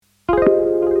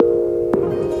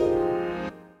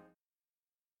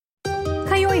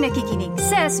nakikinig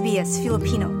sa SBS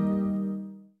Filipino.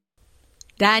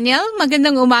 Daniel,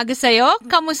 magandang umaga sa'yo.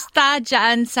 Kamusta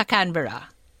dyan sa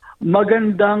Canberra?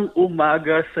 Magandang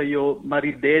umaga sa'yo,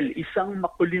 Maridel. Isang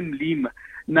makulimlim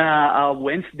na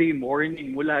Wednesday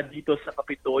morning mula dito sa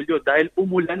Kapitolyo dahil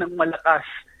umulan ng malakas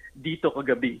dito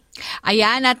kagabi.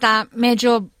 Ayan, at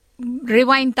medyo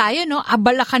rewind tayo, no?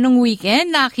 Abala ka nung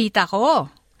weekend, nakita ko.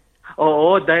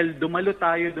 Oo, dahil dumalo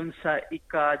tayo dun sa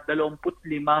ika-25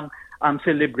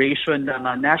 celebration ng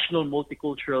National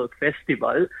Multicultural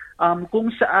Festival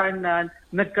kung saan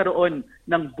nagkaroon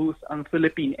ng booth ang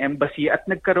Philippine Embassy at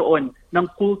nagkaroon ng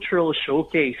cultural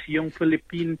showcase yung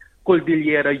Philippine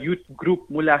Cordillera Youth Group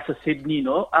mula sa Sydney,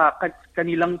 no?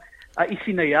 Kanilang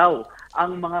isinayaw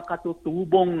ang mga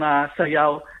katutubong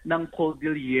sayaw ng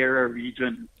Cordillera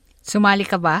region. Sumali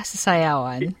ka ba sa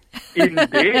sayawan?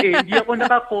 Hindi ako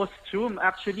naka-costume.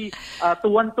 Actually,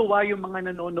 tuwan-tuwa yung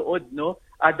mga nanonood, no?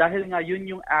 Dahil nga yun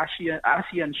yung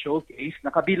ASEAN Showcase na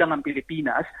kabilang ang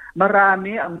Pilipinas,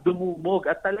 marami ang dumumog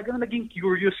at talagang naging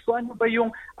curious ko ano ba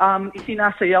yung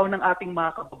isinasayaw ng ating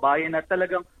mga kababayan at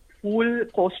talagang full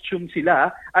costume sila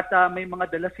at may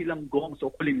mga dala silang gongs o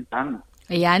kulintang.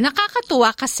 Ayan,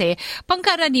 nakakatuwa kasi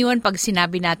pangkaraniwan pag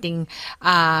sinabi nating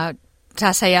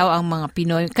sasayaw ang mga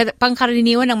Pinoy.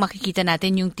 Pangkaraniwan ang makikita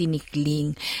natin yung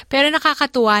tinikling. Pero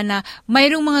nakakatuwa na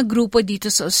mayroong mga grupo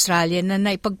dito sa Australia na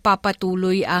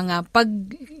naipagpapatuloy ang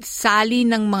pagsali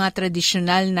ng mga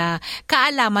tradisyonal na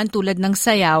kaalaman tulad ng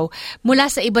sayaw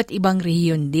mula sa iba't ibang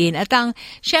rehiyon din. At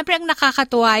syempre ang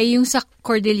nakakatuwa ay yung sa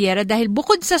Cordillera dahil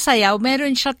bukod sa sayaw,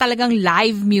 meron siya talagang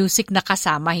live music na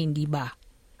kasama, hindi ba?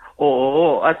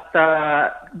 Oo, at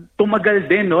tumagal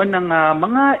din no ng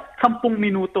mga 10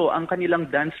 minuto ang kanilang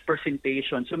dance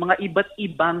presentation. So mga iba't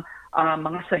ibang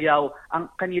mga sayaw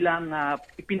ang kanilang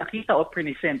ipinakita o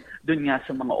present doon nga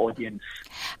sa mga audience.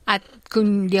 At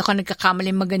kung di ako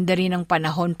nagkakamali, maganda rin ang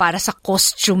panahon para sa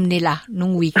costume nila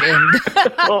nung weekend.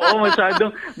 Oo, masyadong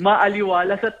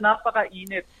maaliwalas at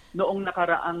napakainit noong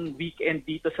nakaraang weekend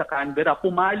dito sa Canberra.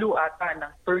 Pumalo ata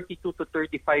ng 32 to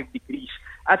 35 degrees.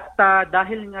 At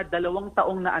dahil nga 2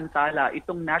 taong naantala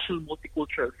itong National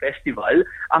Multicultural Festival,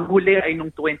 ang huli ay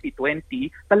noong 2020,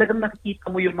 talagang nakikita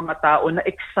mo yung mga tao na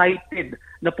excited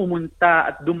na pumunta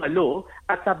at dumalo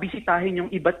at bisitahin yung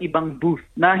iba't ibang booth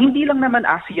na hindi lang naman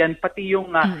ASEAN, pati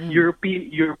yung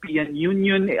European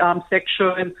Union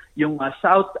section, yung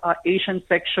South Asian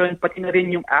section, pati na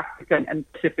rin yung African and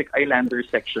Pacific Islander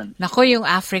section. Nako, yung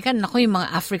mga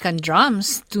African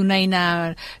drums, tunay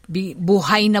na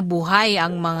buhay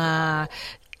ang mga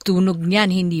tunog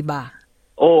niyan, hindi ba?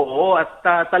 Oo, at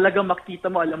talagang makita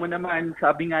mo, alam mo naman,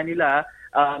 sabi nga nila,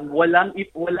 walang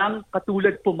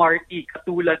katulad pumarty,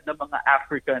 katulad ng mga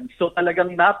Africans. So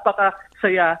talagang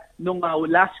napakasaya nung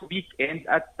last weekend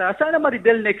at sana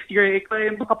Maridel next year ikaw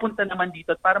ay makapunta naman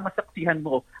dito para masaksihan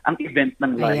mo ang event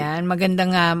ng live. Ayan,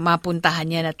 magandang mapuntahan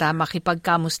yan at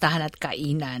makipagkamustahan at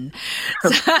kainan.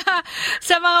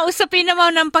 sa mga usapin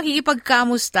naman ng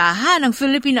pakikipagkamustahan, ang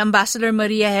Philippine Ambassador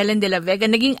Maria Helen de la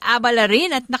Vega naging abala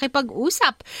rin at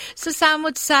nakipag-usap sa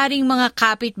samot-saring mga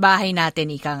kapitbahay natin,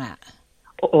 ika nga.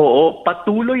 Oo,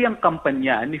 patuloy ang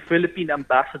kampanya ni Philippine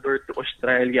Ambassador to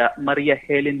Australia, Maria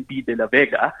Helen B. de la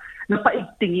Vega, na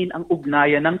paigtingin ang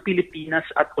ugnayan ng Pilipinas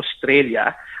at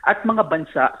Australia at mga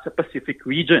bansa sa Pacific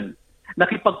region.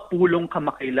 Nakipagpulong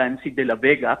kamakailan si de la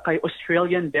Vega kay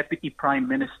Australian Deputy Prime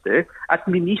Minister at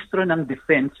Ministro ng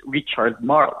Defense Richard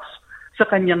Marles. Sa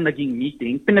kanyang naging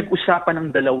meeting, pinag-usapan ng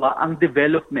dalawa ang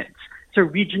developments sa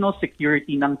regional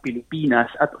security ng Pilipinas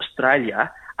at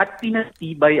Australia at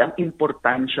pinatibay ang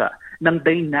importansya ng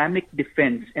dynamic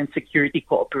defense and security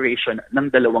cooperation ng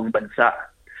dalawang bansa.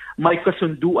 May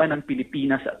kasunduan ng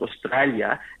Pilipinas at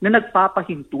Australia na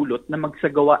nagpapahintulot na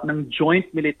magsagawa ng joint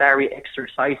military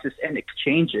exercises and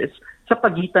exchanges sa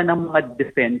pagitan ng mga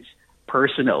defense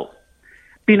personnel.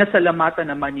 Pinasalamatan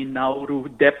naman ni Nauru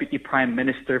Deputy Prime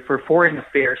Minister for Foreign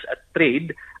Affairs at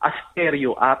Trade,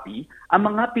 Asterio Api, ang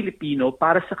mga Pilipino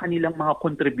para sa kanilang mga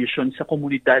kontribusyon sa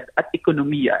komunidad at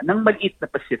ekonomiya ng maliit na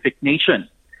Pacific nation.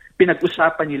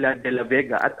 Pinag-usapan nila de la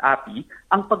Vega at Api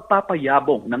ang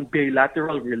pagpapayabong ng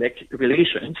bilateral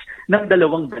relations ng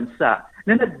dalawang bansa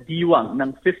na nagdiwang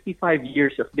ng 55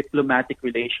 years of diplomatic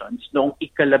relations noong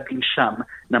ika-19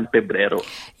 ng Pebrero.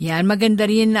 Yan, maganda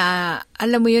rin na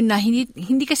alam mo yun na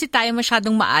hindi kasi tayo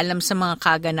masyadong maalam sa mga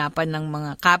kaganapan ng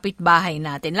mga kapitbahay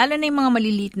natin, lalo na yung mga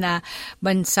maliliit na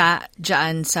bansa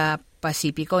dyan sa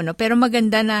Pasipiko, no? Pero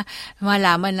maganda na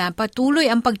malaman na patuloy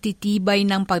ang pagtitibay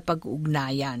ng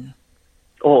pagpag-ugnayan.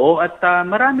 Oo, at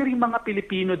marami ring mga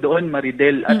Pilipino doon,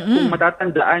 Maridel. At kung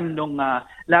matatandaan nung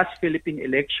last Philippine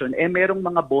election, merong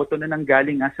mga boto na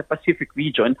nanggaling sa Pacific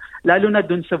region, lalo na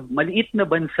doon sa maliit na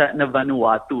bansa na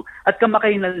Vanuatu. At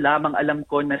kamakailan lamang alam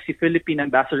ko na si Philippine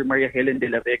Ambassador Maria Helen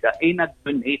de la Vega ay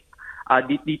nag-donate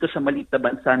dito sa maliit na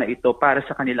bansa na ito para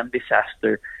sa kanilang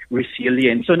disaster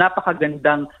resilience. So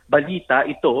napakagandang balita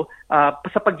ito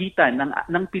sa pagitan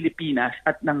ng Pilipinas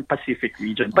at ng Pacific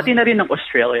region, pati na rin ng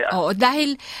Australia. Oo,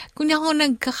 dahil kung ako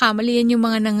nagkakamali, yan yung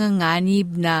mga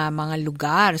nanganganib na mga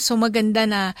lugar. So maganda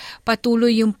na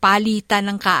patuloy yung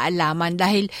palitan ng kaalaman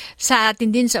dahil sa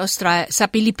atin din sa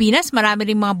Pilipinas,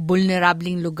 marami rin mga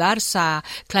vulnerableng lugar sa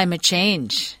climate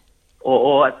change.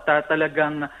 Oo, at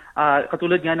talagang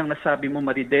katulad nga ng nasabi mo,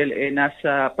 Maridel,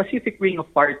 nasa Pacific Ring of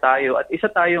Fire tayo at isa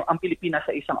tayo, ang Pilipinas,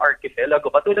 sa isang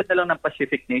archipelago, katulad na lang ng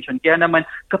Pacific Nation. Kaya naman,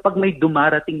 kapag may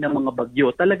dumarating na mga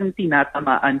bagyo, talagang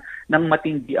tinatamaan ng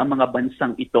matindi ang mga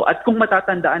bansang ito. At kung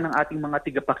matatandaan ng ating mga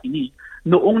tigapakinig,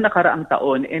 noong nakaraang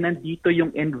taon, nandito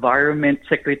yung Environment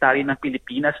Secretary ng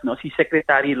Pilipinas, si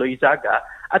Secretary Loizaga,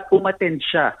 at umattend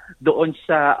siya doon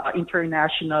sa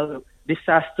International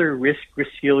Disaster Risk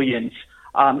Resilience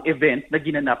event na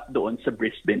ginanap doon sa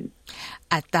Brisbane.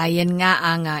 At yan nga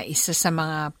ang isa sa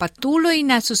mga patuloy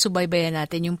na susubaybayan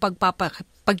natin, yung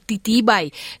pagtitibay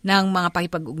ng mga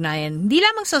pakipag-ugnayan, hindi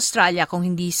lamang sa Australia kung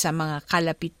hindi sa mga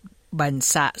kalapit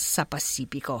bansa sa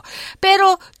Pasipiko.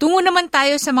 Pero tungo naman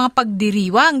tayo sa mga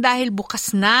pagdiriwang dahil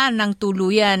bukas na ng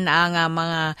tuluyan ang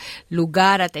mga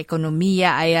lugar at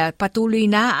ekonomiya ay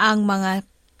patuloy na ang mga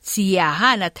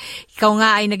siyahan at ikaw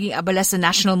nga ay naging abala sa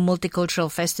National Multicultural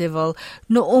Festival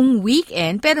noong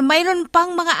weekend, pero mayroon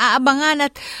pang mga aabangan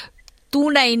at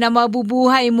tunay na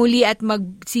mabubuhay muli at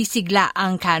magsisigla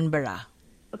ang Canberra.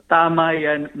 Tama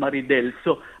yan, Maridel.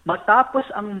 So, matapos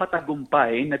ang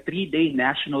matagumpay na 3-day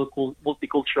National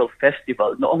Multicultural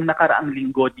Festival noong nakaraang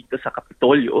linggo dito sa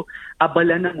Kapitolyo,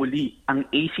 abala na muli ang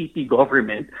ACT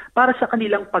government para sa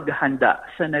kanilang paghahanda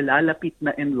sa nalalapit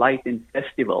na Enlightened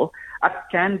Festival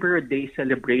at Canberra Day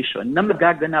celebration na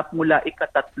magaganap mula 3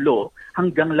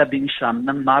 hanggang 11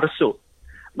 ng Marso.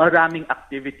 Maraming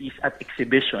activities at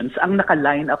exhibitions ang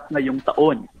naka-line up ngayong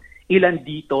taon. Ilan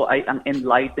dito ay ang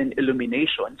Enlightened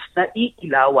Illuminations na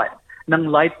iilawan ng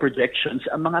light projections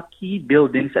ang mga key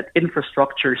buildings at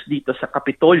infrastructures dito sa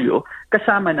Kapitolyo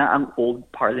kasama na ang Old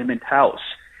Parliament House.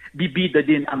 Bibida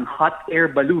din ang hot air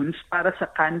balloons para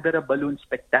sa Canberra Balloon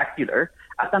Spectacular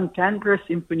at ang Canberra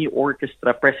Symphony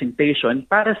Orchestra presentation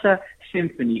para sa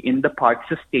Symphony in the Park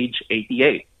sa Stage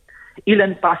 88.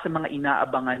 Ilan pa sa mga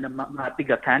inaabangan ng mga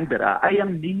tiga Canberra ay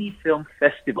ang Mini Film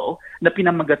Festival na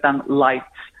pinamagatang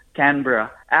Lights Canberra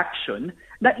Action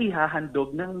na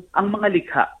ihahandog ang mga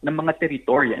likha ng mga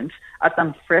Territorians at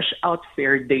ang Fresh Out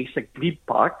Fair Day sa Glebe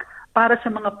Park para sa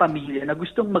mga pamilya na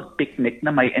gustong mag-picnic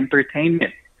na may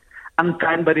entertainment. Ang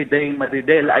Canberra Day,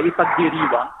 Maridel, ay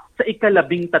ipagdiriwang sa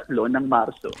 13 ng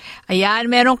Marso.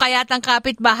 Ayan, meron kayatang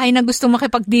kapitbahay na gustong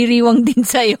makipagdiriwang din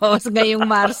sa'yo ngayong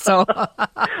Marso.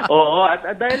 Oo, at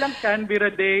dahil ang Canberra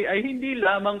Day ay hindi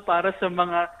lamang para sa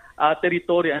mga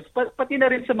Territorians, pati na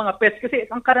rin sa mga pets. Kasi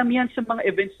ang karamihan sa mga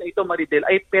events na ito, Maridel,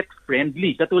 ay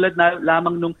pet-friendly. Katulad na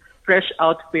lamang nung Fresh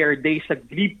Out Fair Day sa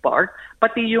Glebe Park,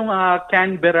 pati yung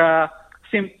Canberra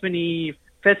Symphony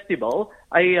Festival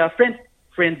ay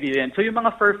friendly rin. So yung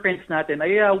mga fur friends natin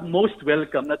ay most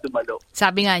welcome na dumalo.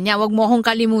 Sabi nga niya, wag mo akong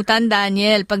kalimutan,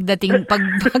 Daniel,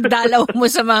 pagdalaw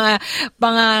mo sa mga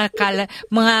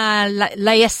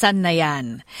layasan na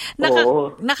yan.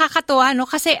 Nakakatuwa, no?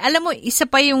 Kasi alam mo, isa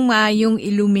pa yung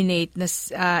Illuminate na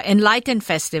Enlightened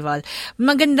Festival.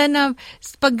 Maganda na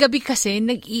paggabi kasi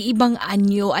nag-iibang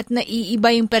anyo at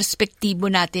naiiba yung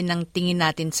perspektibo natin ng tingin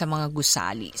natin sa mga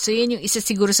gusali. So yan yung isa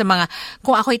siguro sa mga,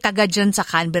 kung ako'y taga dyan sa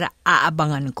Canberra,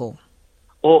 aabangan ko.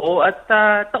 Oo, at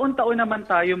taon-taon naman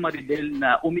tayo, Maridel,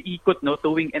 na umiikot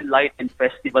tuwing Enlightened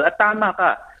Festival. At tama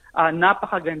ka,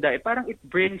 napakaganda. Parang it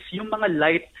brings yung mga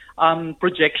light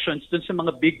projections dun sa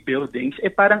mga big buildings,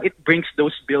 parang it brings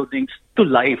those buildings to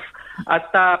life.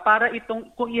 At para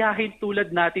itong, kung ihahin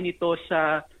tulad natin ito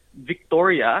sa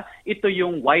Victoria, ito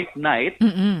yung White Night.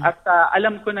 At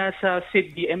alam ko na sa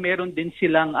Sydney, meron din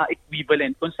silang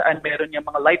equivalent kung saan meron yung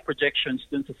mga light projections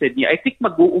dun sa Sydney. I think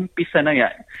mag-uumpisa na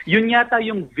yan. Yun yata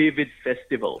yung Vivid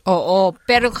Festival. Oo,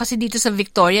 pero kasi dito sa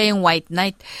Victoria, yung White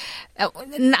Night,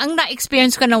 ang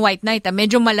na-experience ko ng White Night,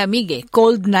 medyo malamig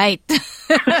cold night.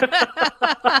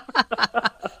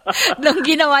 Nung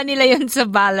ginawa nila yun sa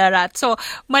Ballarat. So,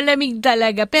 malamig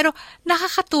talaga. Pero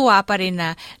nakakatuwa pa rin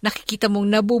na nakikita mong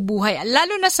nabubuhay,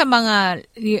 lalo na sa mga,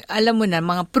 alam mo na,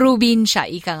 mga probinsya,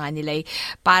 ika nga nila,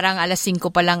 parang 5:00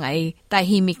 pa lang ay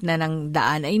tahimik na ng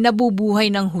daan, ay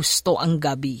nabubuhay ng husto ang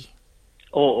gabi.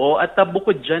 Oo, at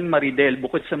bukod dyan, Maridel,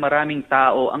 bukod sa maraming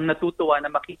tao, ang natutuwa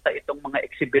na makita itong mga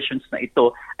exhibitions na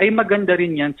ito ay maganda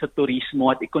rin yan sa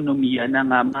turismo at ekonomiya ng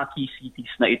mga key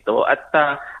cities na ito. At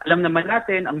alam naman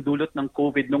natin, ang dulot ng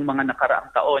COVID nung mga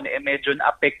nakaraang taon, medyo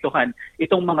naapektuhan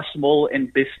itong mga small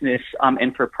and business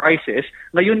enterprises.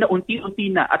 Ngayon na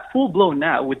unti-unti na at full-blown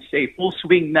na, I would say, full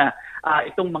swing na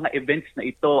itong mga events na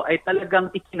ito ay talagang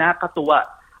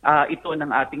ikinakatuwa ito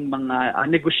ng ating mga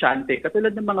negosyante,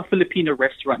 katulad ng mga Filipino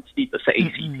restaurants dito sa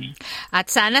ACT. At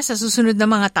sana sa susunod na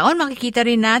mga taon, makikita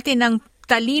rin natin ang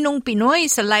talinong Pinoy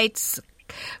sa Lights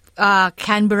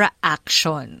Canberra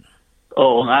Action.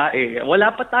 Oo nga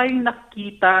wala pa tayong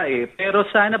nakita pero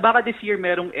sana baka this year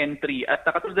merong entry at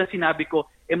katulad na sinabi ko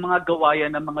mga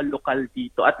gawayan ng mga lokal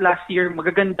dito at last year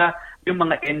magaganda yung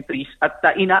mga entries at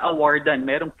ina-awardan,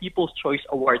 merong People's Choice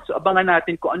Award. So abangan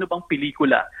natin kung ano bang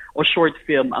pelikula o short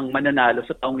film ang mananalo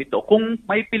sa taong ito. Kung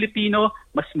may Pilipino,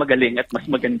 mas magaling at mas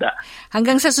maganda.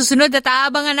 Hanggang sa susunod at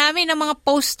aabangan namin ang mga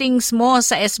postings mo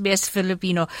sa SBS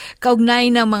Filipino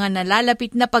kaugnay ng mga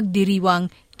nalalapit na pagdiriwang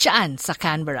dyan sa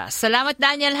Canberra. Salamat,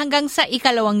 Daniel, hanggang sa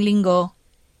 2nd linggo.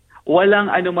 Walang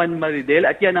anuman, Maridel.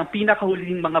 At yan ang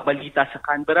pinakahuling mga balita sa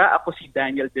Canberra. Ako si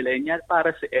Daniel Delenya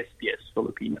para sa SBS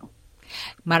Filipino.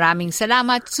 Maraming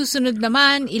salamat. Susunod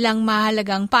naman, ilang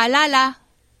mahalagang paalala.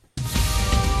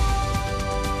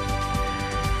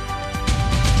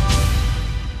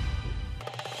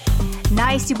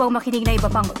 Nice yung bang makinig na iba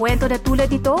pang kwento na tulad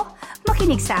ito?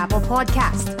 Makinig sa Apple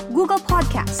Podcast, Google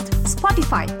Podcast,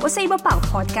 Spotify o sa iba pang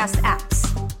podcast apps.